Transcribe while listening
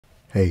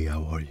Hey,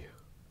 how are you?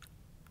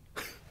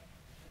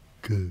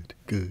 Good,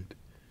 good.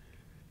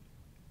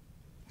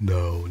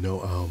 No,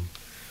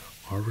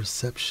 our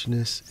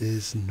receptionist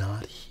is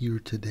not here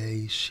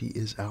today. She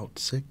is out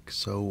sick,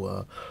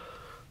 so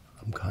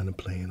I'm kind of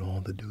playing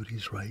all the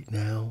duties right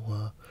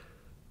now.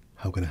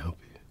 How can I help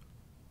you?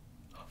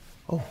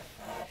 Oh,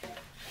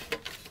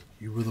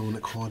 you were the one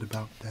that called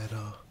about that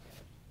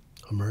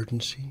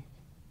emergency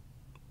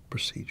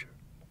procedure.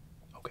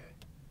 Okay.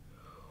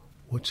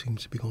 What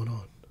seems to be going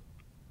on?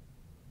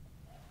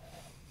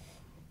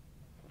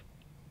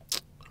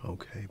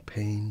 Okay,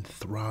 pain,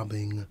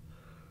 throbbing.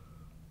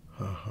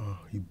 Uh-huh.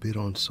 You bit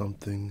on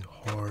something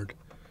hard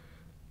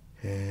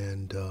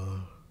and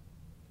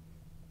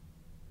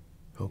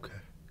okay.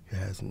 It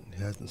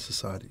hasn't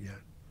subsided yet.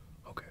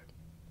 Okay.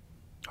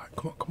 All right,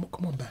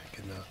 come on back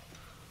and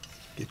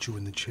get you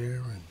in the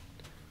chair and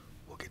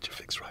we'll get you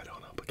fixed right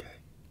on up, okay?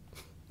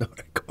 All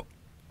right, come on.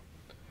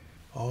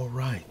 All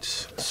right,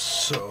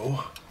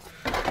 so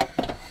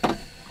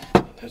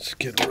let's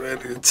get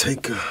ready to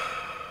take a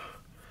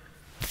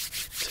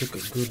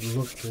good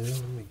look there.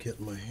 Let me get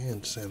my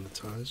hand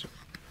sanitizer.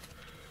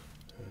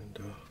 And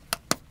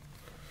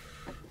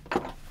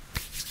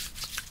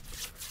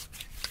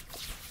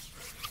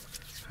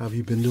how have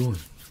you been doing?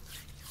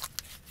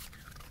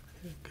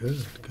 Yeah,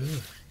 good,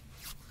 good.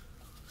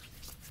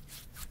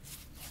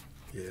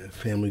 Yeah,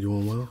 family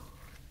doing well?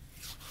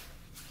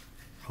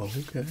 Oh,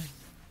 okay.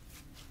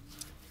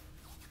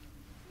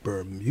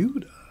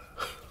 Bermuda.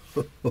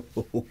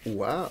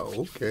 Wow,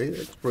 okay,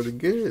 that's pretty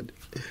good.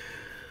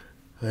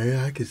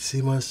 I could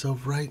see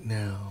myself right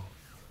now,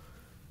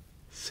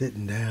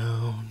 sitting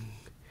down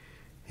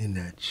in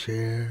that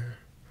chair,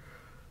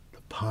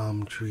 the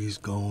palm trees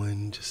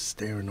going, just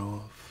staring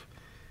off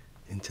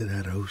into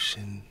that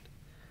ocean.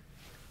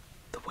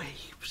 The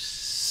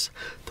waves,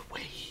 the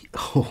waves.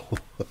 Oh,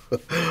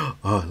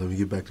 let me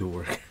get back to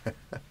work.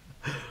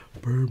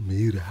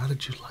 Bermuda, how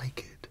did you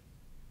like it?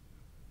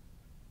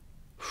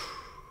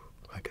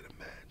 I can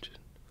imagine.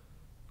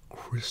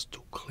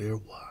 Crystal clear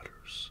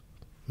waters.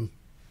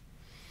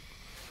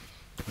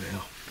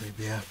 Well,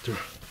 maybe after a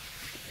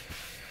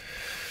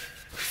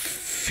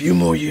few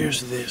more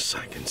years of this,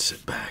 I can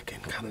sit back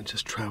and kind of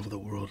just travel the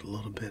world a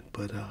little bit.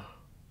 But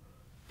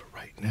for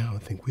right now, I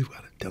think we've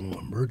got a dental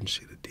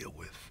emergency to deal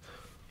with.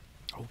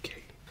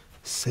 Okay.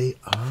 Say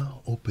ah,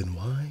 open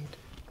wide.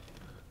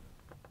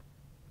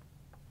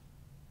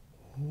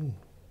 Ooh,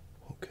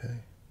 okay.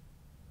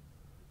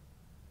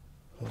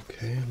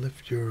 Okay,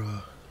 lift your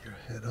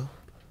head up.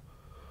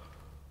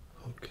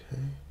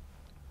 Okay.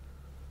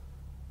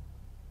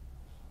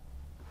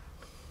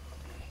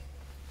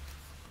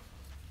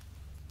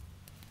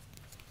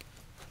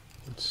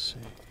 Let's see.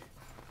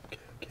 Okay,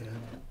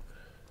 again.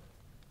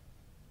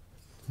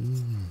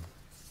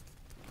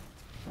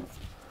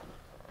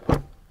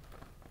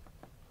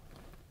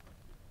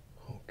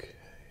 Okay.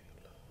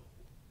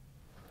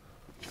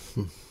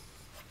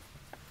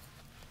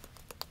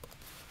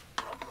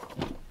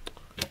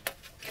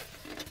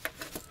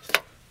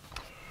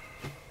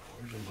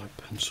 Where did my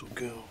pencil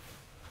go?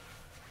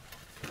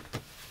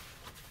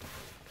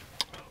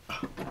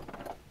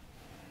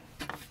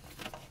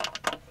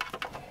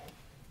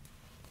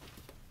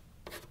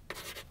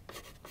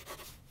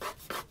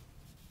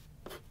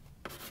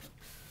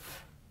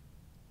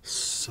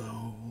 So,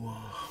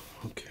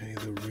 okay,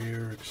 the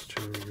rear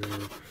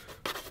exterior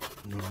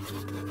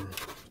number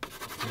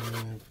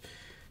 5,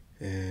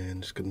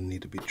 and it's going to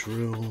need to be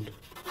drilled.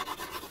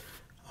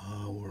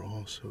 We're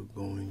also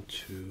going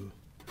to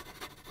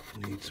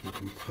need some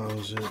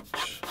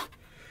composite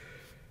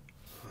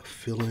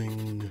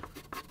filling.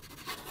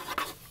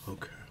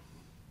 Okay.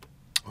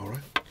 All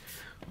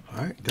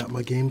right, got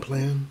my game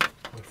plan,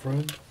 my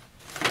friend.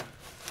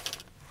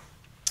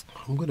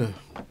 I'm going to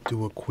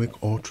do a quick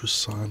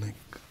ultrasonic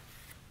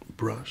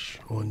brush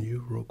on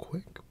you real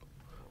quick.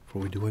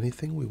 Before we do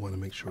anything, we want to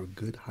make sure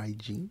good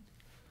hygiene.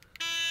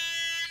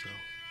 So,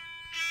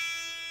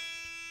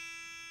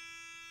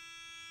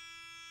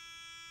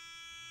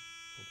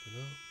 open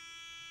up.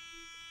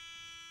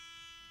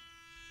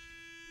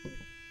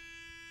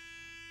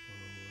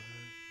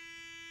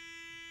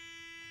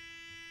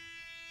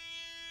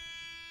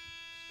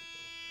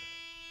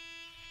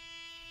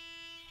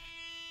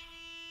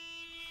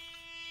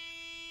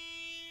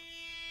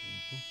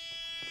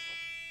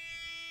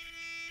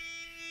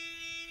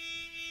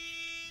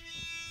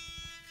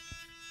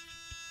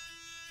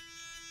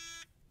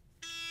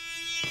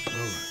 All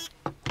right.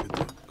 All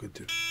right. Good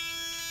deal.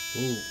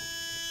 Ooh,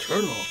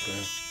 turn off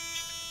now.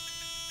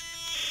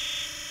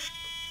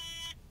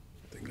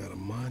 They got a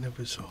mind of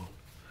its own.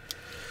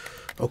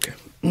 Okay,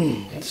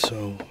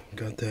 so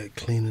got that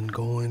cleaning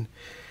going,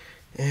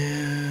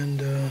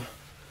 and of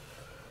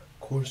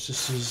course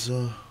this is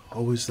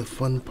always the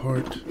fun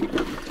part.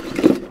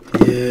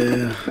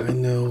 Yeah, I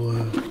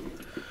know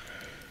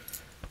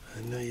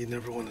you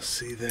never want to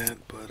see that,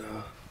 but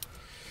all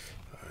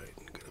right,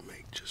 I'm gonna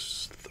make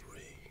just 3.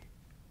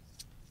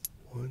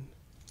 1,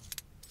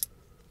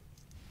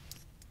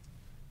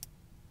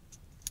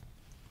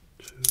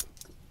 2.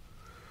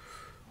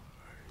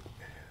 All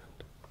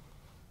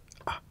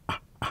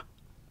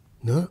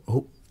No?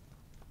 Oh,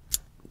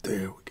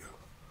 there we go.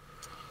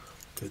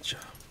 Good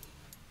job.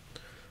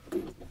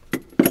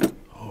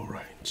 All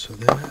right, so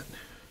that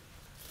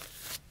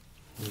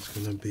is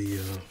going to be,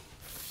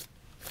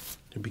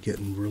 you'll be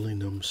getting really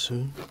numb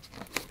soon.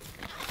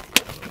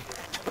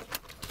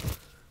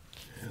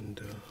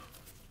 And,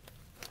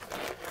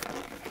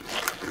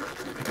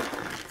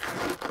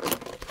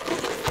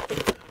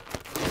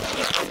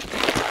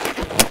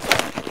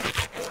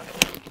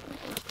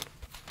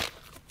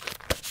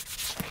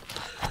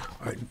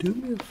 all right, do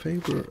me a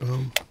favor,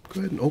 go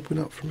ahead and open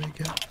up for me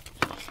again.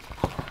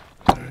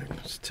 All right,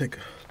 let's take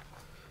a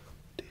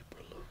deeper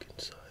look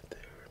inside there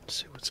and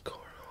see what's going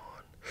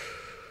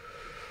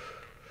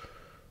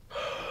on.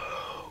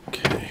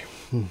 Okay.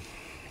 Now,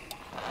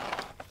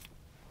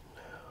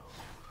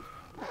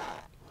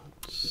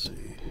 let's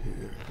see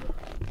here.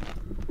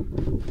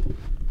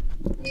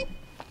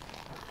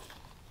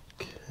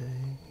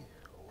 Okay,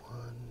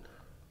 1,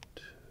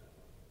 2,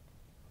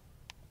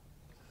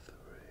 3.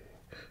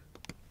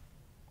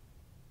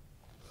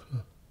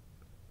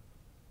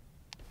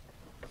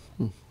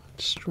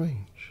 That's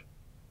strange.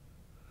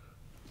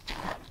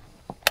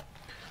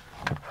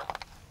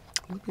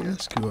 Let me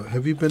ask you,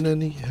 have you been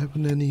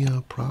having any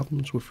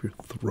problems with your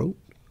throat?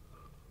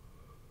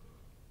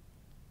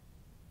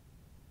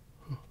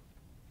 Huh.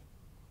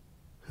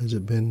 Has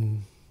it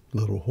been a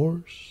little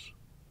hoarse?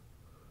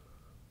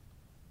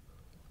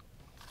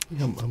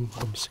 Yeah,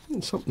 I'm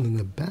seeing something in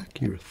the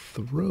back of your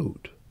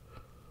throat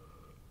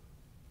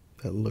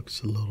that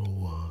looks a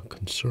little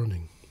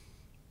concerning.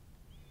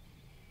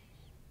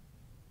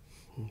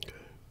 Okay.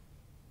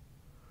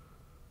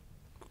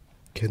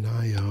 Can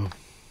I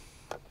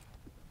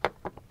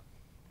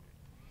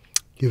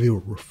give you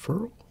a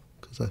referral?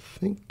 Because I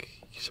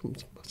think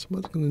somebody's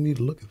going to need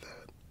to look at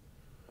that.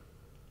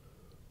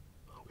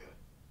 Okay.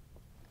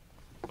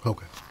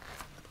 Okay.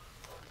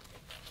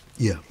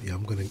 Yeah.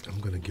 I'm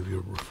gonna give you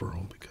a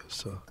referral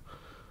because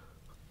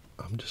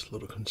I'm just a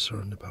little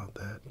concerned about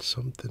that.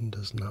 Something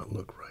does not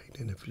look right.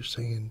 And if you're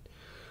saying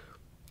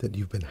that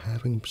you've been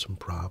having some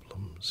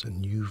problems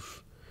and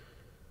you've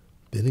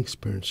been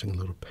experiencing a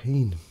little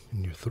pain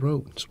in your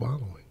throat and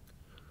swallowing,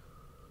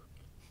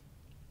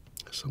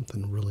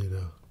 something really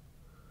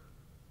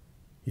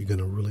you're going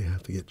to really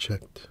have to get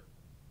checked.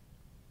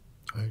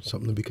 All right,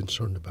 something to be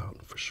concerned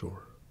about for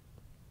sure.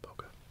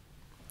 Okay.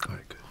 All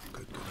right,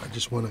 good. I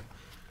just want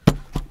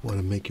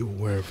to make you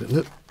aware of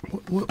it.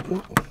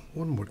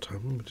 One more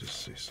time. Let me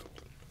just say something.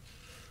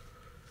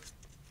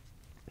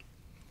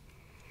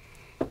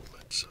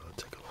 Let's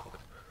take a look.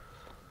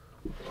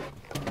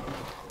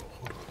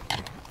 Hold on.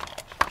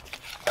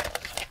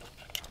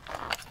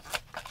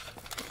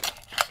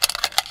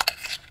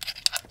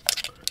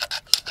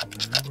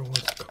 Never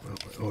wants to come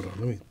out. Hold on,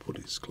 let me pull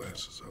these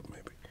glasses up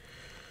maybe.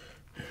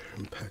 Here,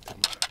 impacting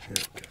my, here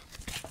we go.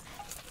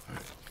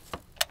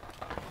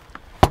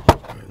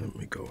 All right, let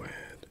me go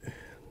ahead and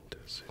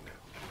see now.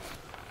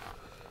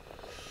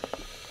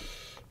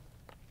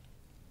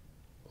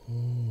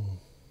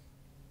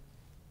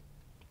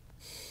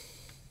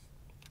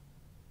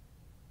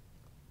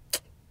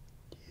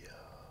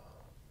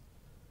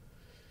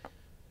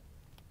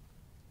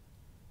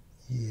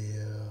 Yeah.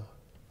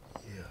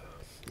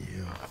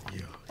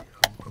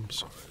 I'm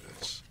sorry.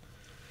 That's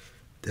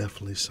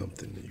definitely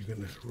something that you're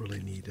going to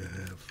really need to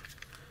have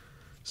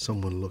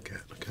someone look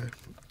at, okay?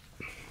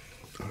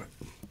 All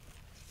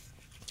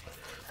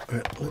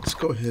right, let's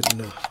go ahead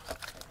and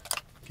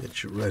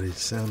get you ready.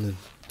 Sounding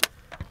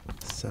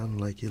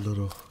like you're a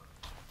little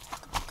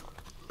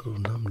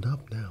numbed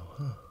up now,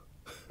 huh?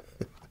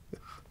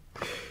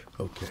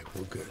 Okay,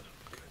 well, good.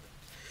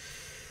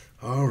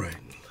 All right,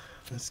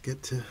 let's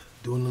get to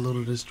doing a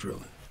little of this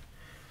drilling.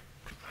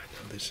 I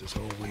know this is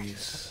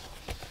always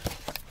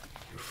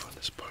your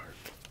funnest part.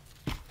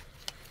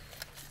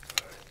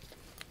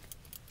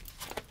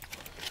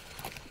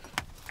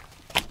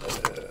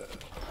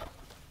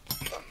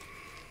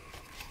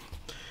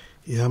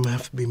 Yeah, I'm gonna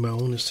have to be my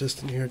own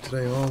assistant here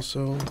today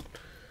also.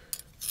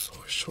 So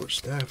short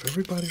staff.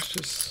 Everybody's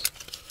just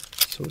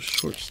so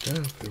short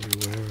staffed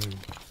everywhere, and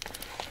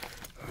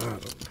I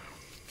don't know.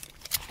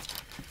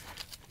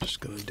 Just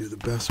gonna do the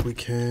best we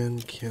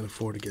can. Can't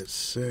afford to get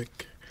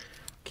sick.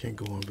 Can't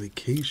go on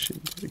vacation.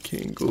 I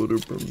can't go to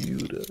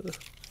Bermuda.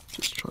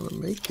 Just trying to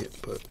make it,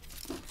 but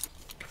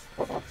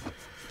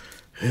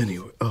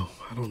anyway. Oh,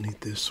 I don't need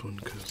this one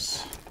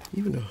because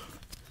even though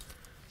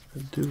I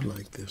do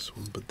like this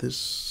one, but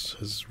this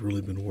has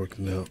really been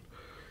working out.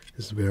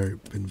 It's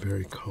been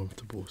very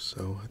comfortable.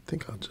 So I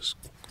think I'll just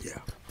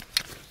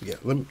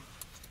let me.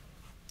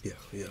 Yeah.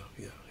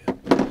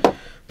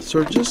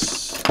 Sir,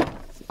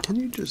 can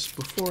you just,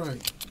 before I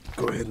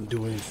go ahead and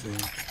do anything,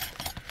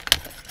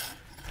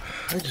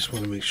 I just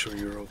want to make sure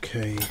you're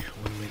okay. I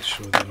want to make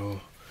sure that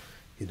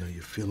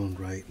you're feeling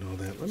right and all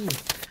that.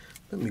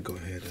 Let me go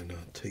ahead and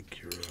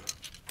take your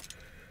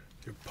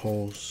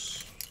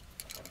pulse.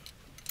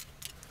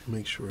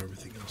 Make sure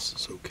everything else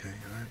is okay.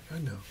 All right, I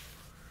know.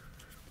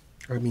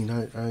 I mean,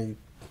 I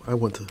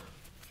went to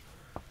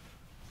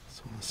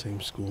some of the same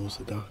schools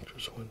the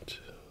doctors went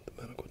to, the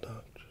medical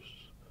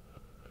doctors.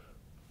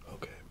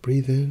 Okay,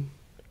 breathe in.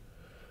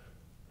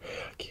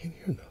 I can't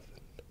hear nothing.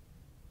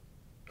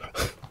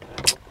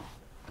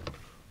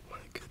 My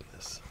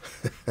goodness.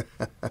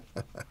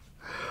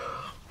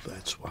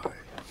 That's why.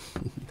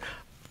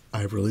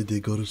 I really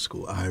did go to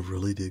school. I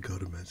really did go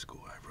to med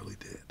school. I really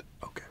did.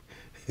 Okay.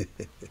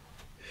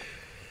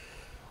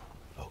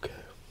 Okay.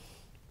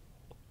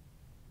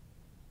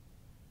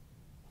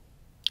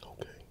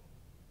 Okay.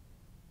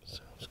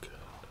 Sounds good.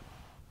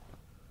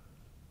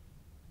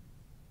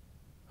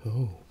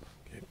 Oh,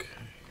 okay.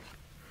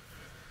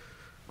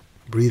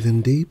 Breathe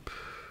in deep.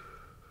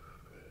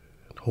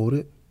 Hold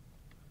it.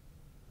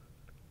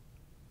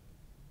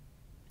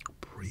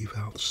 Breathe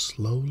out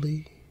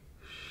slowly.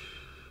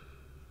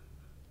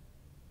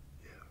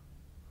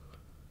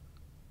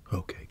 Yeah.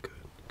 Okay, good.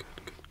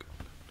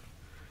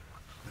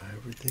 Now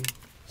everything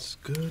is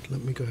good.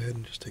 Let me go ahead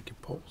and just take your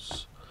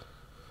pulse.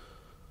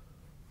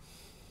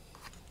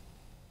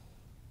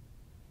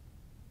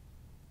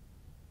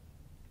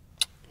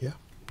 Yeah,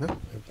 no,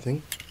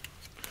 everything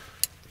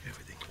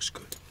looks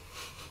good.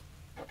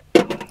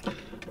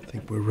 I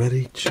think we're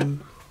ready to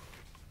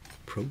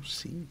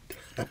proceed.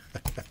 All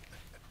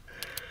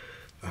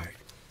right.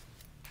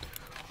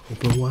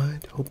 Open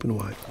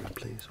wide for me,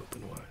 please.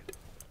 Open wide.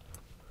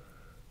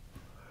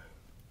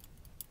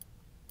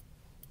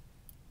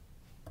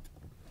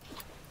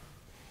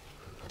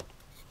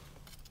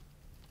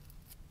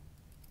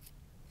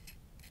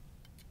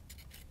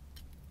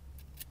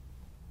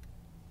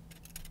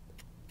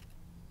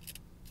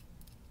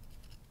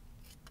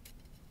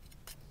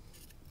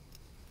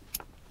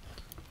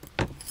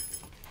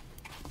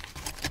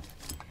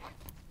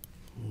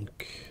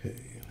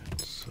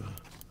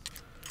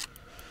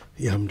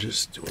 Yeah, I'm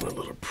just doing a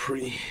little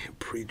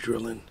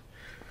pre-drilling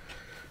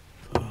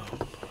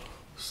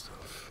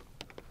stuff.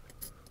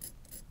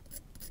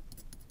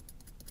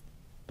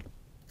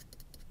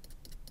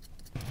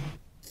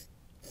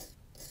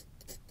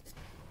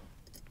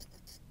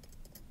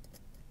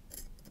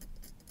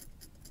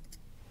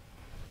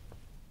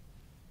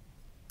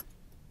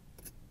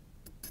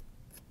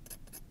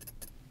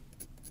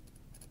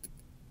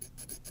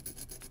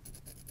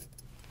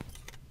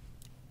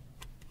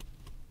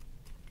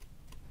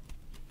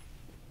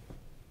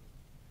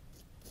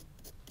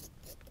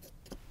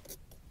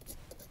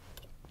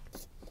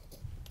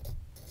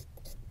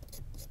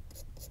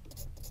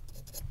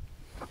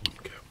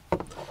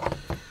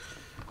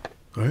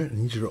 All right, I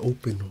need you to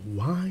open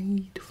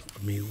wide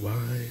for me,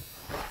 wide.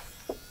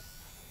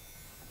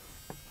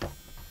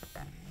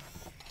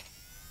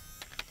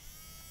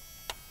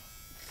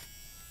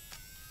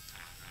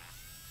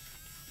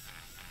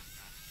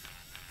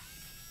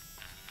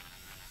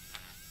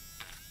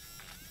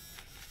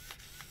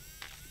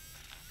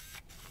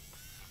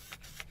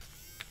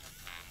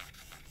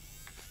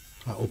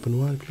 Open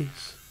wide,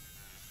 please.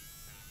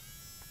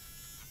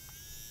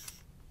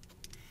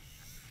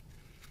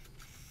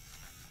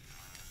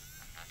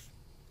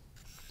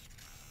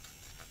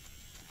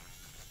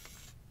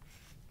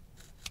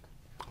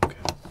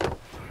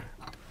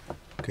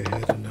 Go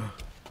ahead and all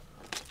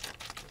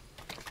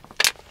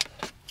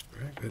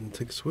right, go ahead and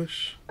take a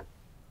swish. All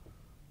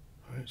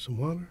right, some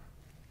water.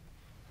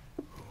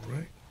 All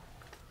right.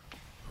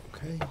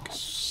 Okay, you can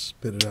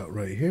spit it out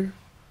right here.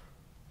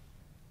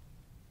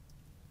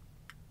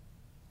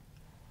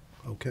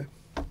 Okay.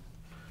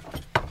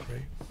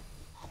 Great.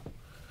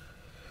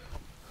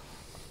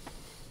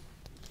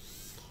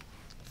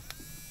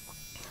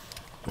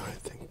 I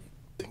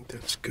think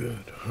that's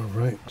good. All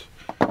right.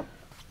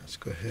 Let's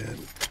go ahead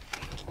and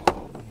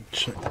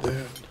check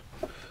that.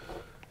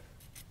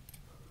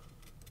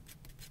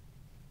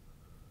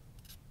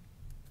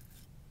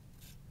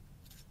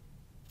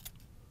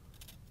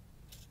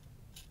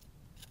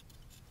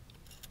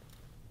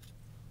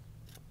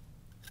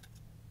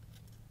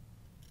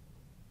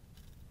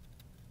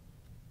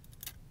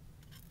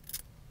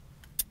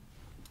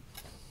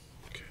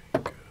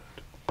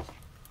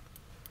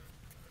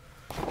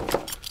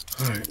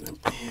 All right, let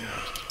me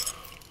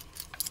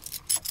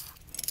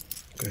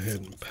go ahead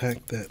and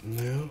pack that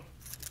now.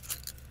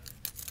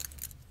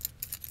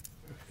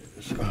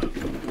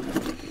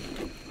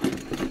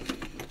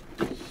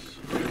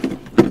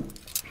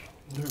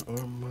 Where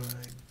are my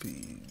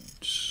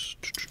beads?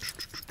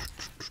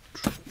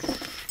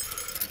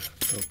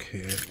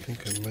 Okay, I think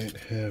I might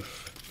have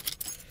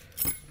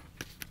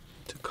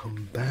to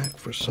come back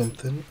for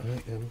something.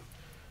 I am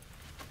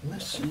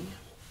missing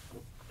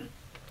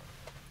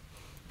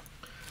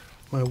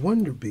my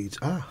wonder beads.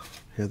 Ah,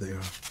 here they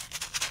are.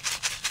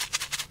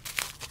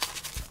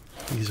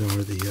 These are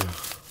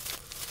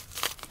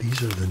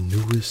the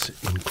newest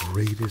and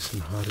greatest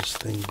and hottest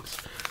things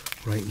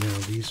right now.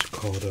 These are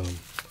called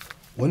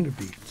wonder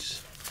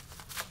beads.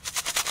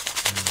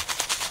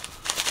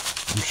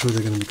 I'm sure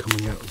they're going to be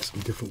coming out in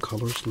some different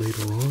colors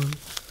later on.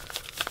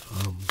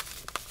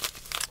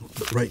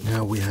 But right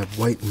now we have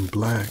white and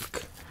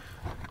black.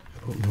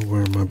 I don't know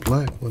where my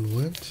black one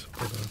went,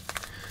 but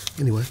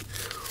anyway.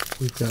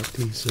 We've got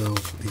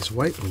these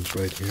white ones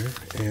right here,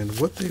 and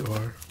what they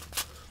are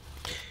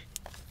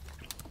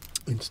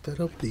instead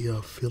of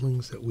the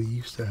fillings that we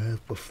used to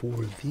have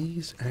before,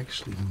 these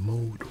actually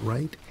mold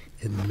right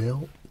and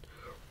melt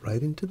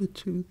right into the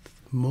tooth,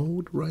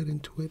 mold right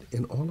into it,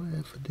 and all I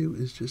have to do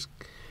is just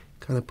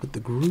kind of put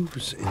the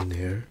grooves in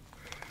there,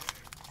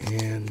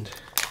 and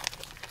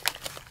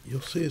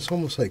you'll see it's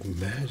almost like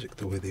magic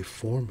the way they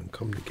form and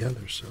come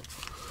together. So,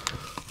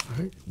 all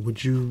right,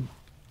 would you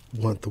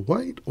want the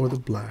white or the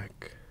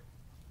black?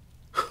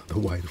 The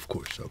white, of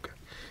course. Okay.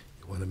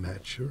 You want to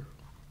match your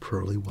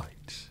pearly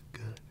whites.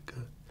 Good,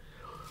 good.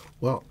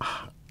 Well,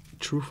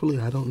 truthfully,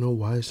 I don't know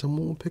why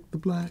someone will pick the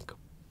black,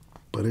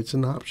 but it's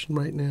an option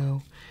right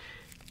now.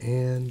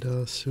 And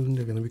soon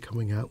they're going to be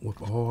coming out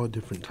with all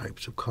different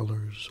types of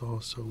colors,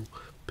 also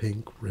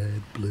pink,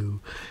 red, blue,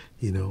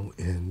 you know,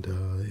 and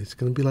it's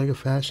going to be like a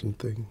fashion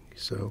thing.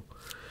 So,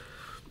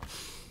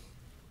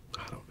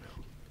 I don't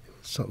know. It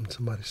was something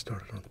somebody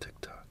started on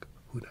TikTok.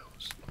 Who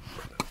knows?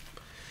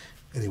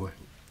 Anyway,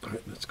 all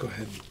right, let's go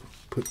ahead and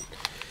put.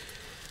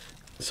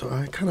 So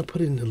I kind of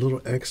put in a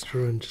little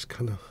extra and just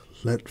kind of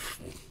let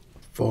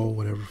fall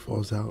whatever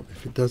falls out.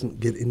 If it doesn't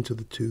get into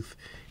the tooth,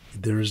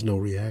 there is no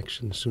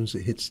reaction. As soon as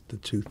it hits the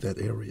tooth, that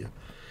area,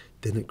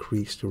 then it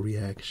creates the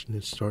reaction.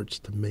 It starts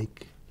to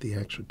make the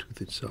actual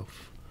tooth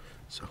itself.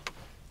 So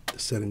the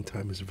setting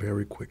time is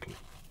very quickly.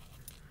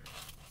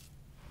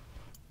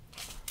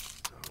 So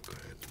go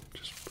ahead and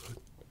just put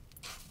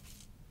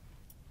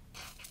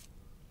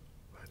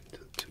right into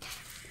the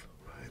tooth,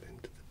 right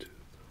into the tooth.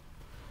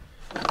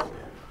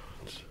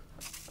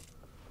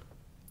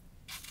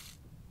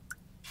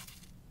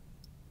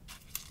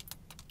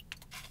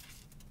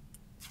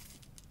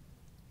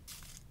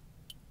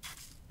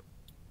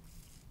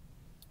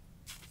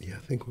 Yeah, I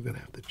think we're going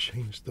to have to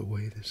change the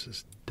way this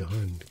is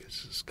done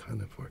because it's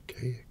kind of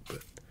archaic,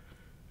 but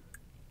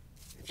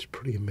it's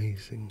pretty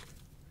amazing.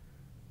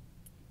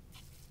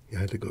 Yeah,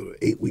 I had to go to an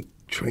 8-week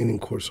training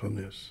course on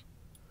this.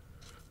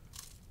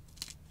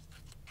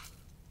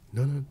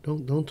 No,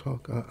 don't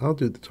talk. I'll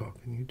do the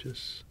talking.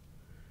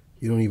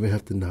 You don't even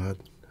have to nod.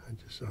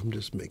 I'm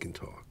just making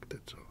talk.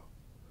 That's all.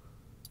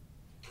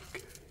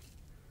 Okay.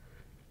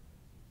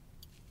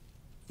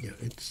 Yeah,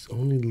 it's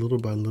only little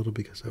by little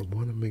because I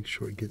want to make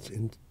sure it gets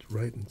in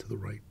right into the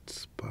right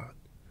spot.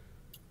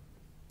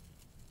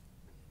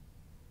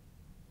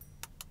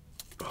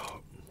 Oh,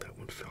 that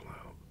one fell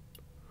out.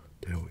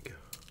 There we go.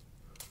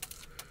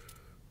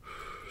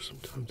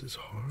 Sometimes it's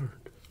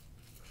hard.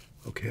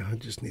 Okay, I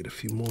just need a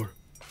few more.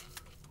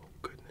 Oh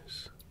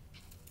goodness.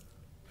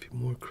 A few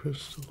more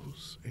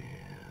crystals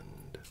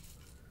and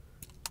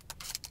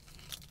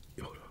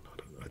hold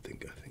on. I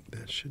think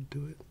that should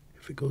do it.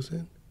 If it goes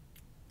in.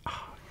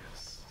 Ah,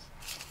 yes.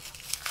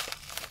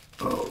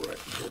 All right,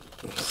 good.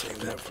 Let's save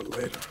that for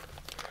later.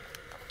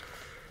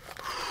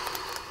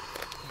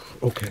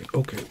 Okay.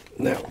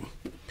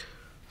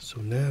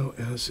 Now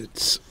as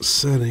it's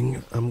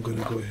setting, I'm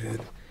gonna go ahead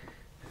and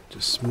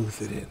just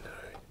smooth it in.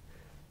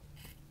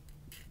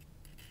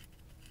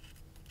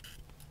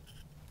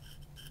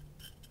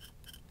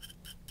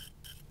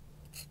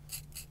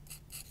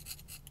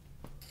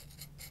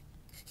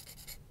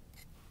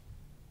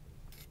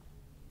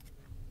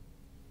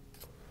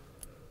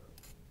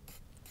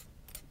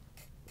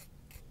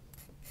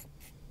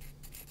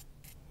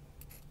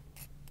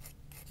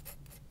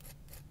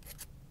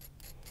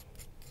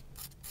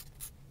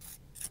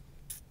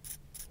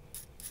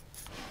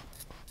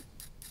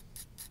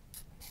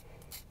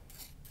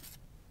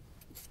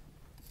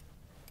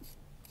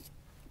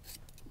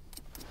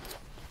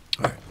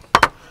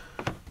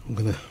 I'm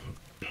gonna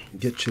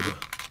get you to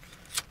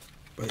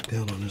bite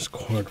down on this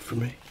card for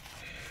me.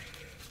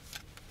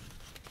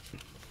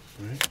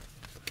 All right.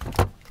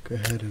 Go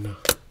ahead and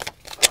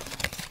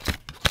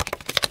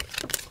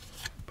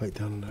bite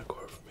down on that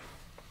card for me.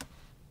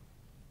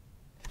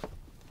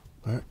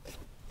 All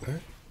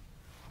right.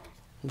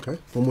 Okay.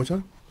 One more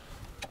time.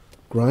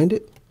 Grind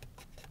it.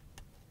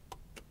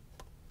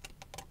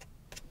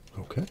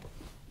 Okay.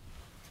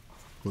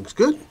 Looks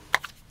good.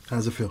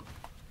 How's it feel?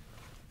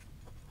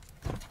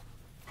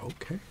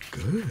 Okay,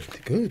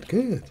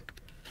 good.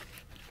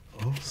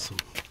 Awesome.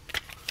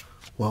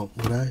 Well,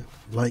 what I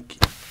like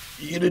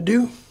you to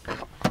do,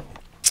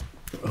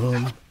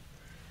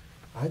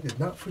 I did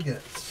not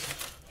forget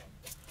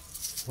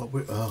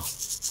what I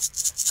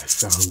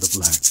found the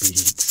black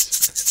beads.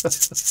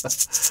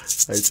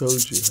 I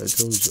told you.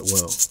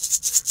 Well,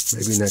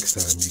 maybe next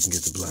time you can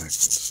get the black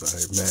ones. I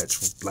match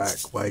with black,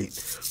 white,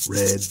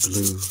 red,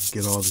 blue,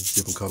 get all the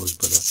different colors.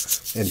 But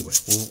anyway,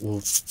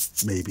 we'll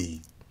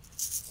maybe,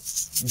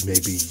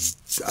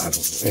 I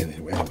don't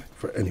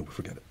know. Anyway,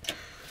 forget it.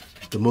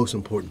 The most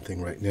important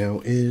thing right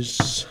now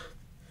is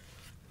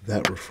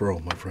that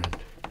referral, my friend.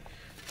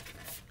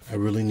 I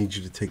really need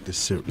you to take this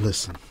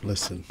serious.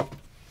 Listen.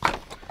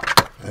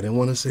 I didn't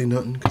want to say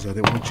nothing because I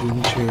didn't want you in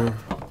the chair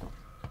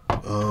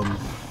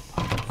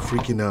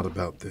freaking out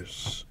about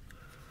this.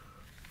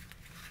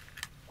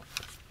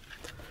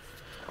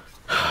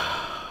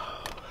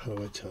 How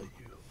do I tell you?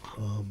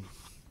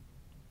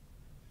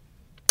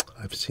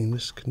 I've seen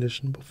this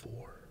condition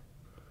before.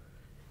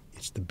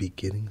 It's the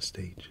beginning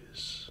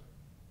stages.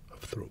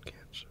 throat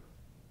cancer.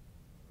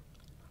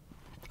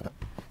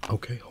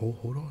 Okay,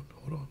 hold on.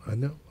 I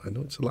know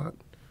it's a lot.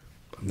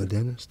 I'm the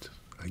dentist.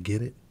 I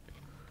get it.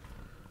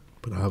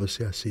 But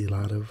obviously I see a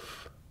lot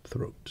of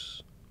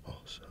throats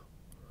also.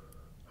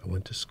 I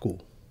went to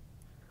school.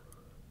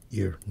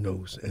 Ear,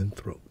 nose, and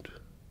throat.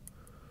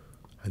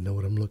 I know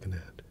what I'm looking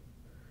at.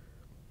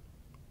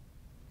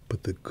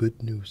 But the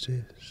good news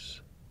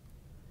is,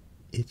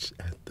 it's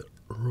at the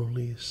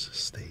earliest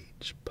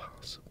stage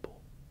possible.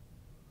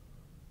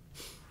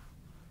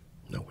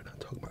 No, we're not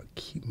talking about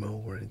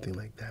chemo or anything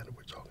like that.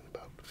 We're talking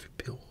about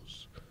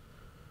pills.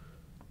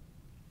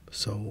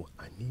 So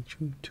I need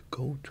you to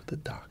go to the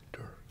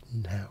doctor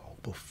now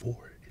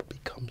before it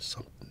becomes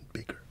something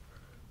bigger.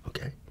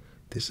 Okay?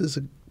 This is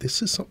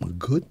something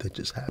good that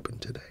just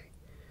happened today.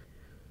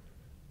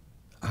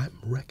 I'm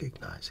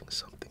recognizing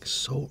something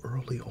so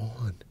early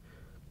on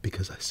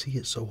because I see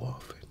it so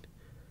often.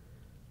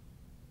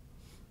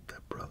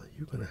 That, brother,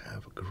 you're going to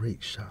have a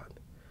great shot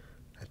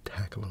at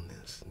tackling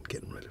this and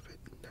getting rid of it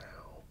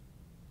now.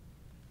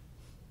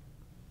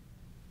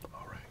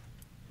 All right.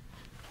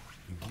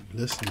 You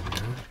listen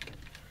here.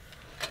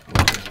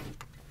 Okay.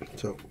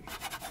 So,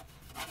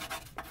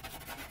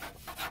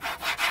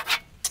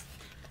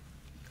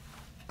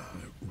 I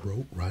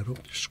wrote right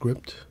off the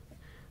script.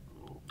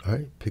 All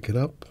right, pick it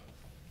up.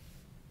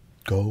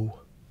 Go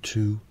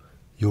to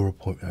your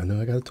appointment. I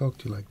know I got to talk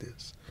to you like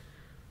this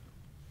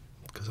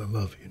because I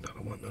love you and I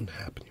don't want nothing to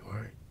happen to you, all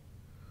right?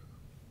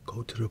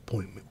 Go to the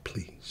appointment,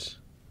 please.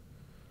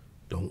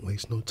 Don't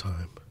waste no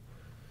time.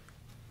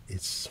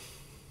 It's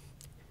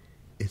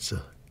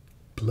a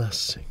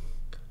blessing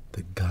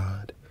that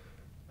God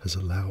has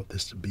allowed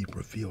this to be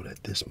revealed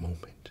at this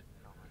moment.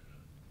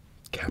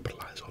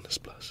 Capitalize on this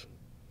blessing.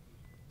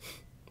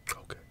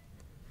 Okay.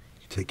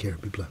 You take care.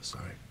 Be blessed,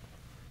 all right?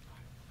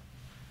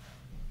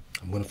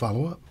 I'm going to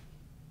follow up.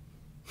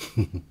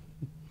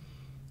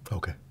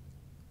 Okay.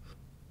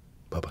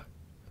 Bye-bye.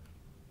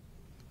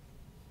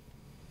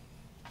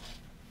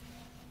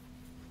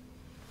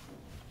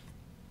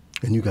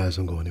 And you guys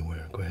don't go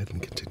anywhere. Go ahead and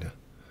continue.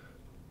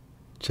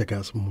 Check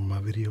out some more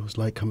of my videos.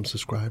 Like, comment,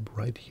 subscribe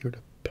right here to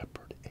Pepper.